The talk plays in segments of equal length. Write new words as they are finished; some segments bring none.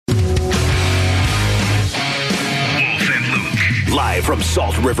Live from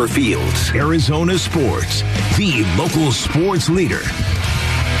Salt River Fields, Arizona Sports, the local sports leader.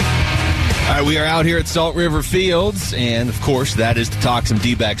 All right, we are out here at Salt River Fields, and, of course, that is to talk some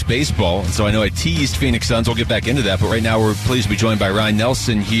D-backs baseball. And so I know I teased Phoenix Suns. We'll get back into that. But right now we're pleased to be joined by Ryan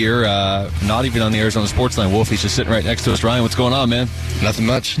Nelson here, not even on the Arizona Sports Line. Wolf, he's just sitting right next to us. Ryan, what's going on, man? Nothing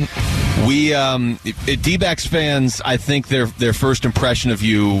much. We, D-backs fans, I think their first impression of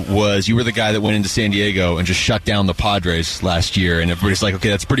you was you were the guy that went into San Diego and just shut down the Padres last year. And everybody's like, okay,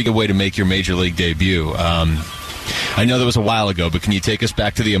 that's a pretty good way to make your major league debut. I know that was a while ago, but can you take us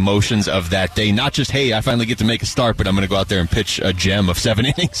back to the emotions of that day? Not just, hey, I finally get to make a start, but I'm going to go out there and pitch a gem of 7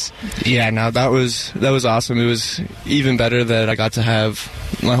 innings. Yeah, no, that was awesome. It was even better that I got to have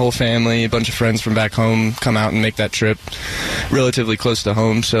my whole family, a bunch of friends from back home come out and make that trip relatively close to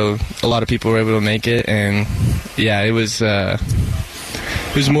home. So a lot of people were able to make it, and yeah, it was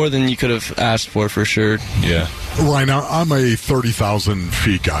more than you could have asked for sure. Yeah. Ryan, I'm a 30,000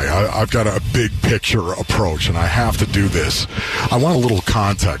 feet guy. I've got a big picture approach, and I have to do this. I want a little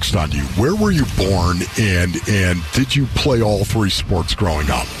context on you. Where were you born, and did you play all three sports growing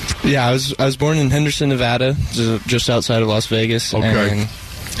up? Yeah, I was born in Henderson, Nevada, just outside of Las Vegas. Okay. And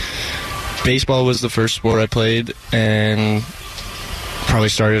baseball was the first sport I played, and probably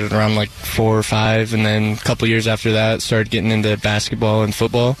started around like 4 or 5, and then a couple years after that started getting into basketball and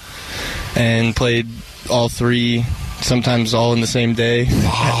football, and played all three, sometimes all in the same day.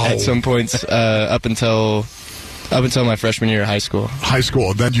 Wow. At some points up until my freshman year of high school.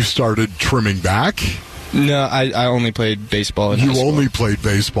 And then you started trimming back? No, I only played baseball in high school. You only played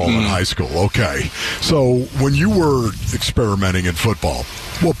baseball in high school. Okay. So when you were experimenting in football,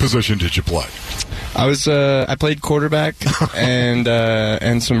 what position did you play? I played quarterback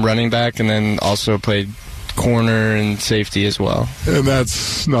and some running back, and then also played corner and safety as well. And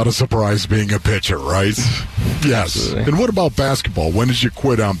that's not a surprise being a pitcher, right? Yes. Absolutely. And what about basketball? When did you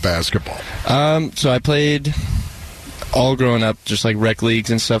quit on basketball? So I played all growing up, just like rec leagues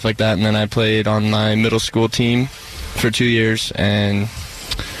and stuff like that, and then I played on my middle school team for 2 years, and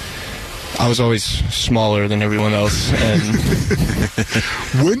I was always smaller than everyone else. And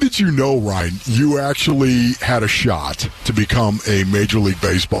when did you know, Ryan, you actually had a shot to become a Major League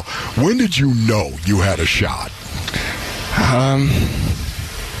Baseball? When did you know you had a shot?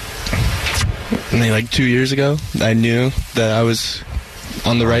 Maybe like 2 years ago, I knew that I was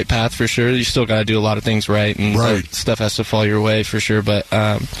on the right path for sure. You still got to do a lot of things right, and stuff has to fall your way for sure. But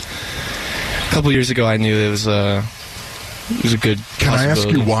a couple years ago, I knew it was a good possibility. Can I ask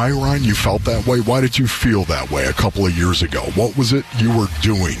you why, Ryan, you felt that way? Why did you feel that way a couple of years ago? What was it you were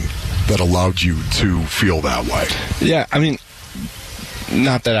doing that allowed you to feel that way? Yeah, I mean,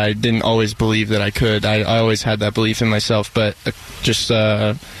 not that I didn't always believe that I could. I always had that belief in myself, but just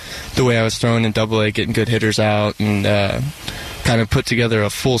the way I was throwing in Double-A, getting good hitters out, and kind of put together a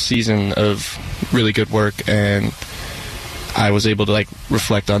full season of really good work, and I was able to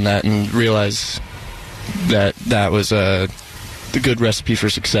reflect on that and realize that was the good recipe for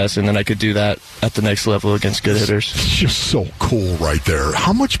success, and then I could do that at the next level against good hitters. It's just so cool right there.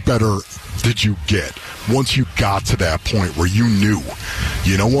 How much better did you get once you got to that point where you knew,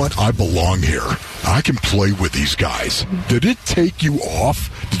 you know what, I belong here. I can play with these guys. Did it take you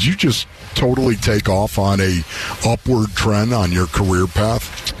off? Did you just totally take off on a upward trend on your career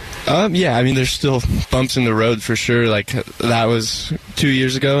path? Yeah, I mean, there's still bumps in the road for sure. That was 2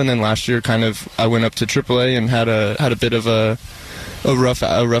 years ago, and then last year, I went up to AAA and had a bit of a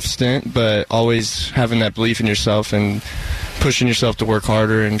rough stint, but always having that belief in yourself and pushing yourself to work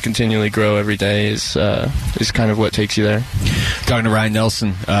harder and continually grow every day is kind of what takes you there. Talking to Ryan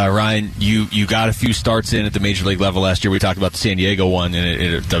Nelson. Ryan, you got a few starts in at the major league level last year. We talked about the San Diego one,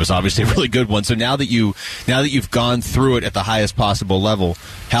 and that was obviously a really good one. So now that you've gone through it at the highest possible level,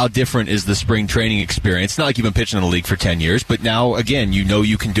 how different is the spring training experience? It's not like you've been pitching in the league for 10 years, but now again, you know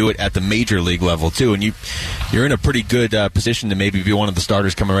you can do it at the major league level too, and you're in a pretty good position to maybe be one of the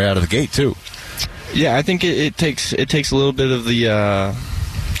starters coming right out of the gate too. Yeah, I think it takes a little bit of the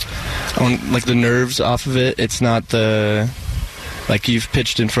the nerves off of it. It's not I've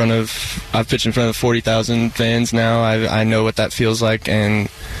pitched in front of 40,000 fans now. I know what that feels like, and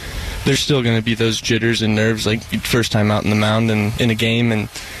there's still going to be those jitters and nerves, like first time out in the mound and in a game, and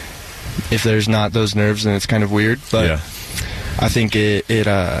if there's not those nerves, then it's kind of weird. But yeah. I think it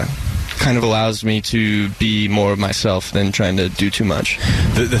kind of allows me to be more of myself than trying to do too much.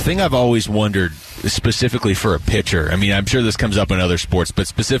 The thing I've always wondered, specifically for a pitcher, I mean, I'm sure this comes up in other sports, but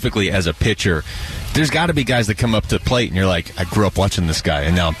specifically as a pitcher, there's got to be guys that come up to the plate and you're like, I grew up watching this guy,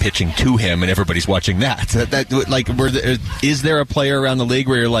 and now I'm pitching to him, and everybody's watching that. Is there a player around the league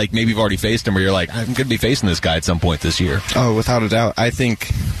where you're like, maybe you've already faced him, where you're like, I'm going to be facing this guy at some point this year? Oh, without a doubt. I think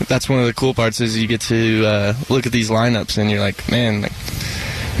that's one of the cool parts is you get to look at these lineups, and you're like, man,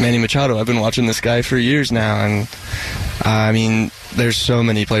 Manny Machado, I've been watching this guy for years now, and I mean, there's so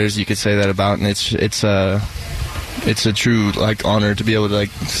many players you could say that about, and it's a true honor to be able to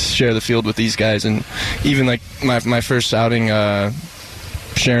share the field with these guys. And even my first outing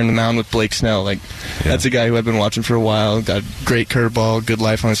sharing the mound with Blake Snell, that's a guy who I've been watching for a while, got great curveball, good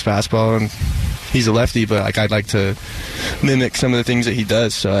life on his fastball, and he's a lefty, but I'd like to mimic some of the things that he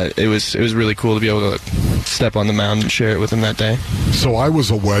does. So it was really cool to be able to step on the mound and share it with him that day. So I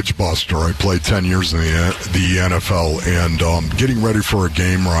was a wedge buster. I played 10 years in the NFL, and getting ready for a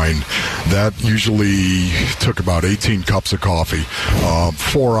game, Ryan, that usually took about 18 cups of coffee,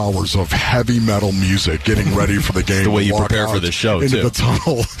 4 hours of heavy metal music, getting ready for the game. The way you prepare for the show, into too. the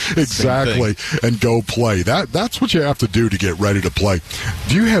tunnel, exactly, and go play. That's what you have to do to get ready to play.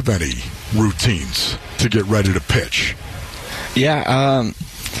 Do you have any routines to get ready to pitch? Yeah,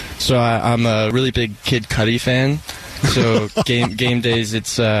 so I'm a really big Kid Cudi fan. So game days,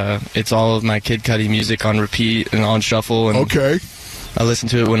 it's all of my Kid Cudi music on repeat and on shuffle. And okay. I listen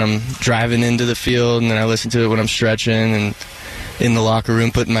to it when I'm driving into the field, and then I listen to it when I'm stretching and in the locker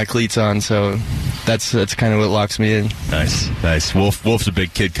room putting my cleats on. So that's kind of what locks me in. Nice. Wolf's a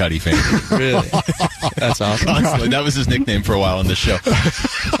big Kid Cudi fan. Really? That's awesome. Constantly. That was his nickname for a while on the show.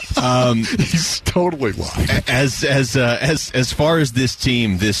 He's totally lying. As far as this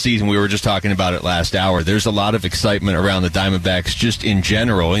team this season, we were just talking about it last hour. There's a lot of excitement around the Diamondbacks just in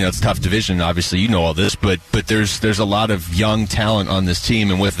general. It's a tough division, obviously, you know all this, but there's a lot of young talent on this team,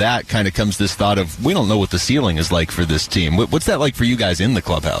 and with that kind of comes this thought of we don't know what the ceiling is like for this team. What's that like for you guys in the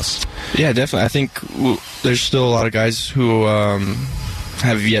clubhouse? Yeah, definitely. I think there's still a lot of guys who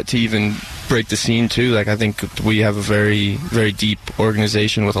have yet to even break the scene too. I think we have a very, very deep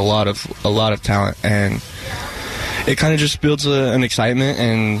organization with a lot of talent, and it kind of just builds an excitement,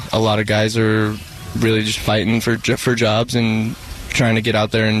 and a lot of guys are really just fighting for jobs and trying to get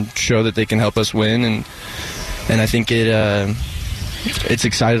out there and show that they can help us win, and I think it's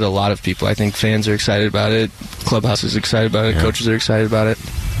excited a lot of people. I think fans are excited about it, clubhouse is excited about it, coaches are excited about it,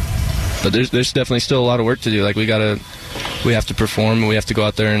 but there's definitely still a lot of work to do. We have to perform, and we have to go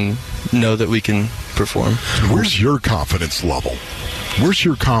out there and know that we can perform. Where's your confidence level? Where's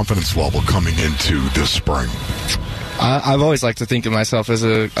your confidence level coming into this spring? I've always liked to think of myself as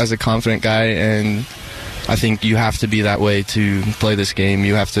a confident guy, and I think you have to be that way to play this game.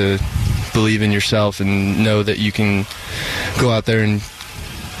 You have to believe in yourself and know that you can go out there and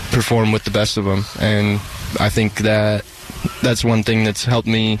perform with the best of them. And I think that's one thing that's helped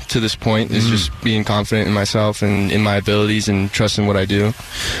me to this point is just being confident in myself and in my abilities and trusting what I do.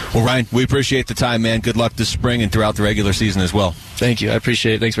 Well, Ryan, we appreciate the time, man. Good luck this spring and throughout the regular season as well. Thank you. I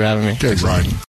appreciate it. Thanks for having me. Okay, Ryan.